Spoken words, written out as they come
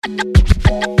Today,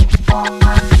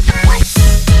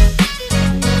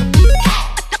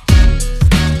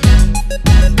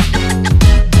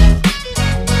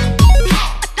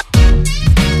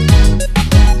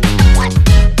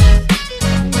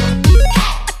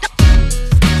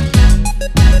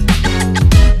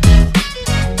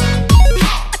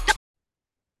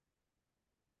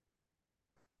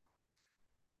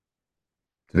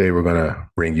 we're going to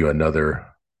bring you another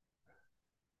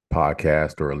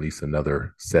podcast or at least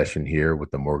another session here with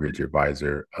the Mortgage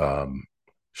Advisor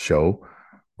show.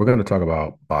 We're going to talk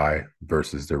about buy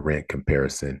versus the rent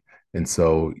comparison. And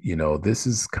so, this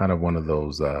is kind of one of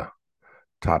those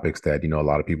topics that, a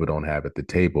lot of people don't have at the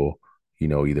table,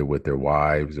 either with their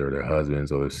wives or their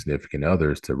husbands or their significant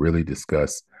others to really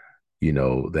discuss, the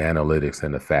analytics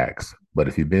and the facts. But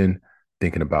if you've been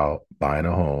thinking about buying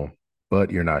a home,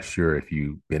 but you're not sure if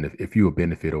you will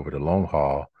benefit over the long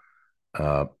haul,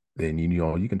 uh, then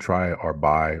you can try our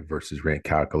buy versus rent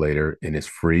calculator, and it's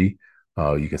free.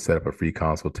 You can set up a free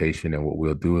consultation, and what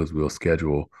we'll do is we'll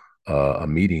schedule a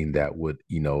meeting that would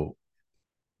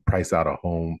price out a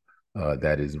home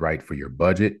that is right for your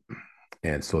budget,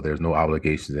 and so there's no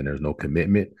obligations and there's no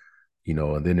commitment.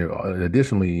 And then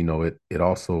additionally, it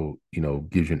also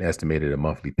gives you an estimated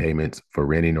monthly payments for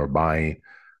renting or buying,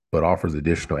 but offers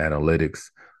additional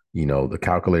analytics. The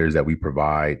calculators that we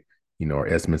provide, are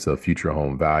estimates of future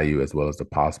home value as well as the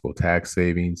possible tax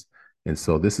savings. And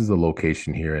so this is a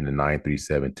location here in the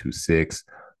 93726,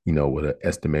 with an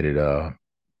estimated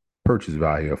purchase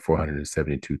value of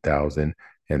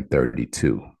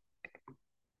 472,032.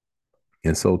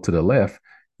 And so to the left,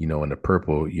 in the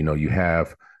purple, you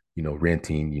have,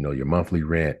 renting, your monthly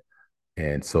rent.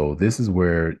 And so this is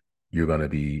where you're going to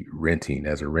be renting.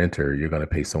 As a renter, you're going to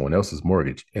pay someone else's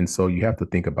mortgage. And so you have to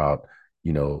think about,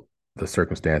 the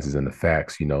circumstances and the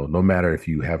facts. No matter if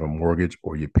you have a mortgage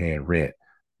or you're paying rent,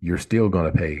 you're still going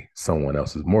to pay someone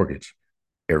else's mortgage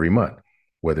every month,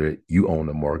 whether you own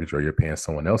the mortgage or you're paying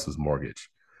someone else's mortgage.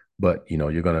 But,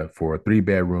 you're going to, for a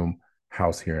 3-bedroom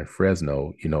house here in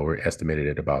Fresno, we're estimated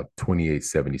at about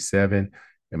 2877.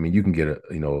 I mean, you can get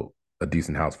a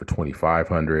decent house for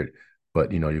 2,500,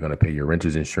 but you're going to pay your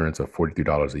renter's insurance of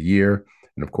 $43 a year.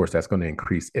 And of course, that's going to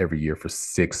increase every year for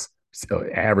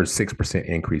average 6%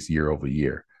 increase year over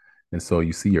year. And so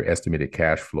you see your estimated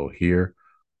cash flow here,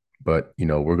 but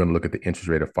we're going to look at the interest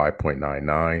rate of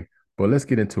 5.99. But let's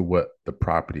get into what the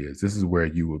property is. This is where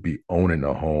you will be owning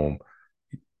a home,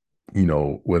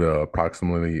 with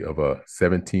approximately of a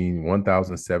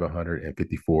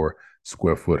 1,754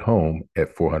 square foot home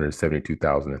at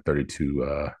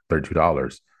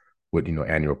 $472,032 with,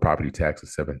 annual property tax of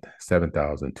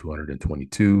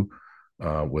 7,222,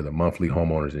 with a monthly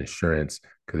homeowner's insurance.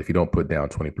 Because if you don't put down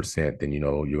 20%, then, you're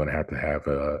going to have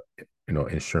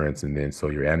insurance. And then, so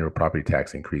your annual property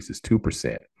tax increase is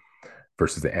 2%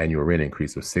 versus the annual rent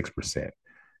increase of 6%.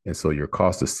 And so your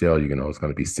cost of sale, is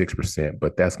going to be 6%,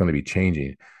 but that's going to be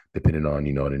changing depending on,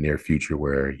 in the near future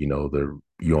where, you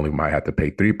only might have to pay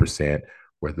 3%,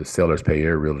 where the sellers pay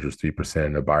their realtors 3%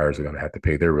 and the buyers are going to have to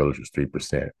pay their realtors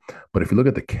 3%. But if you look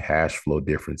at the cash flow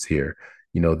difference here,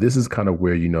 this is kind of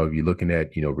where, if you're looking at,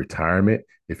 retirement,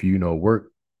 if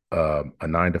work a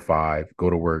 9 to 5, go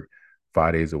to work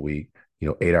 5 days a week,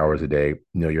 8 hours a day,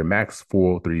 your max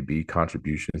 403B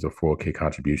contributions or 401k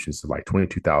contributions is like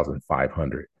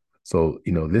 22,500. So,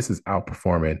 this is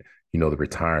outperforming, the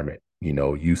retirement,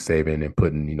 you saving and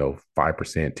putting, 5%,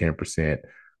 10%,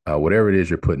 whatever it is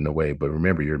you're putting away. But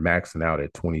remember, you're maxing out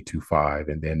at 22.5,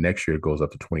 and then next year it goes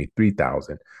up to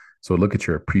 23,000. So look at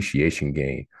your appreciation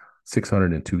gain,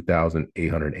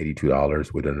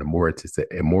 $602,882 with an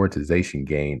amortization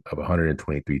gain of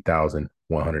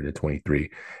 $123,123.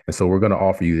 And so we're going to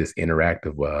offer you this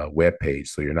interactive web page.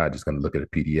 So you're not just going to look at a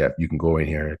PDF. You can go in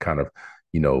here and kind of,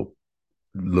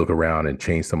 look around and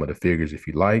change some of the figures if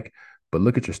you like. But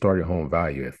look at your starting home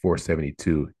value at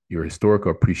 472. Your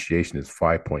historical appreciation is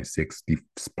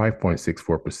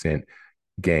 5.64%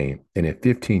 gain. And in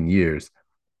 15 years,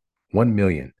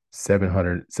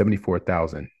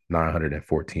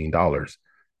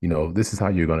 $1,774,914. This is how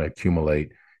you're going to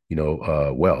accumulate,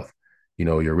 wealth.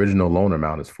 Your original loan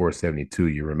amount is 472.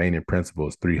 Your remaining principal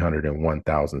is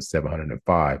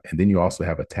 301,705. And then you also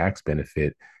have a tax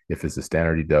benefit if it's a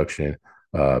standard deduction,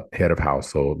 head of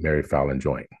household, married, filing, and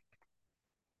joint.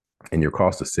 And your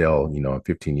cost of sale, in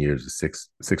 15 years is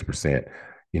 6%,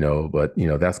 but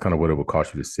that's kind of what it will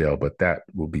cost you to sell. But that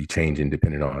will be changing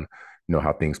depending on,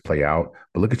 how things play out.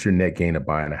 But look at your net gain of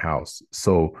buying a house.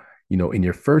 So, in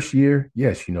your first year,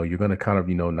 yes, you're going to kind of,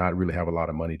 not really have a lot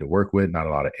of money to work with, not a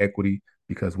lot of equity,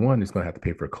 because one is going to have to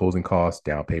pay for closing costs,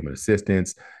 down payment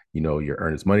assistance, your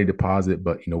earnest money deposit,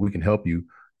 but we can help you,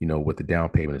 with the down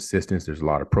payment assistance. There's a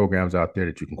lot of programs out there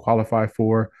that you can qualify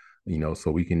for,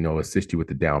 so we can, assist you with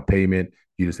the down payment.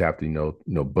 You just have to,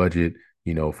 budget,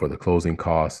 for the closing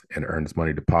costs and earnest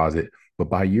money deposit. But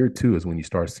by year two is when you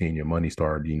start seeing your money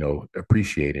start,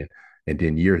 appreciating. And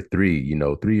then year three,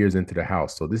 3 years into the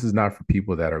house. So this is not for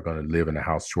people that are going to live in the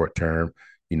house short term,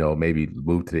 maybe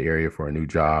move to the area for a new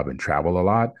job and travel a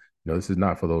lot. This is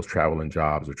not for those traveling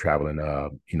jobs or traveling,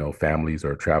 families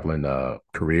or traveling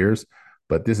careers.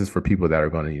 But this is for people that are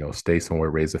going to, stay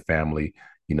somewhere, raise a family,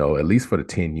 at least for the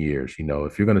 10 years.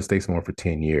 If you're going to stay somewhere for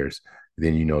 10 years,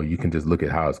 then, you can just look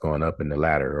at how it's going up in the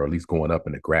ladder, or at least going up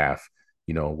in the graph,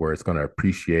 where it's going to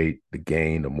appreciate the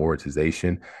gain, the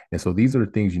amortization. And so these are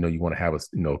the things, you want to have a,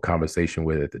 conversation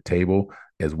with at the table,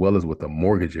 as well as with a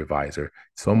mortgage advisor.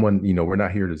 Someone, we're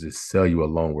not here to just sell you a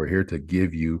loan. We're here to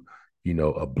give you,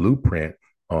 a blueprint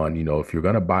on, if you're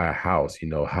going to buy a house,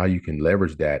 how you can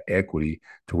leverage that equity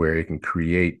to where it can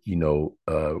create,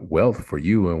 wealth for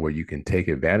you, and where you can take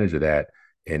advantage of that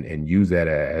and use that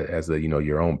as a,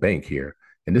 your own bank here.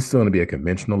 And this is going to be a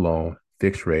conventional loan,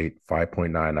 fixed rate,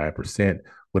 5.99%,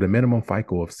 with a minimum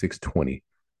FICO of 620.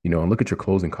 And look at your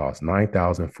closing costs,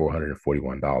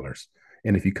 $9,441.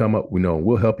 And if you come up,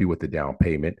 we'll help you with the down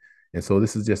payment. And so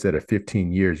this is just at a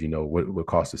 15 years, what it would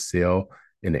cost to sell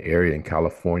in the area in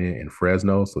California and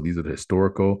Fresno. So these are the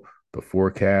historical, the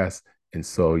forecast. And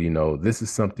so, this is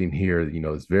something here,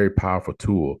 it's a very powerful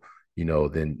tool,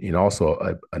 then, also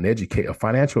a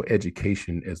financial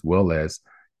education, as well as,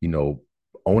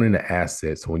 owning the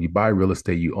asset. So when you buy real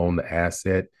estate, you own the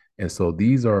asset. And so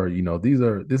this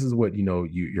is what,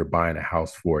 you're buying a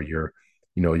house for. You're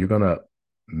going to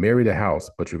marry the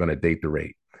house, but you're going to date the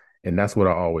rate. And that's what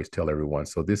I always tell everyone.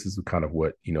 So this is kind of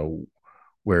what,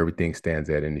 where everything stands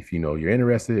at. And if, you're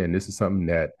interested and this is something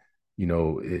that,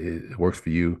 it works for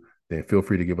you, then feel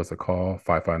free to give us a call,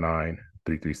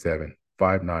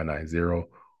 559-337-5990,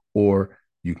 or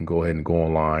you can go ahead and go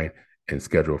online and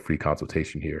schedule a free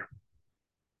consultation here.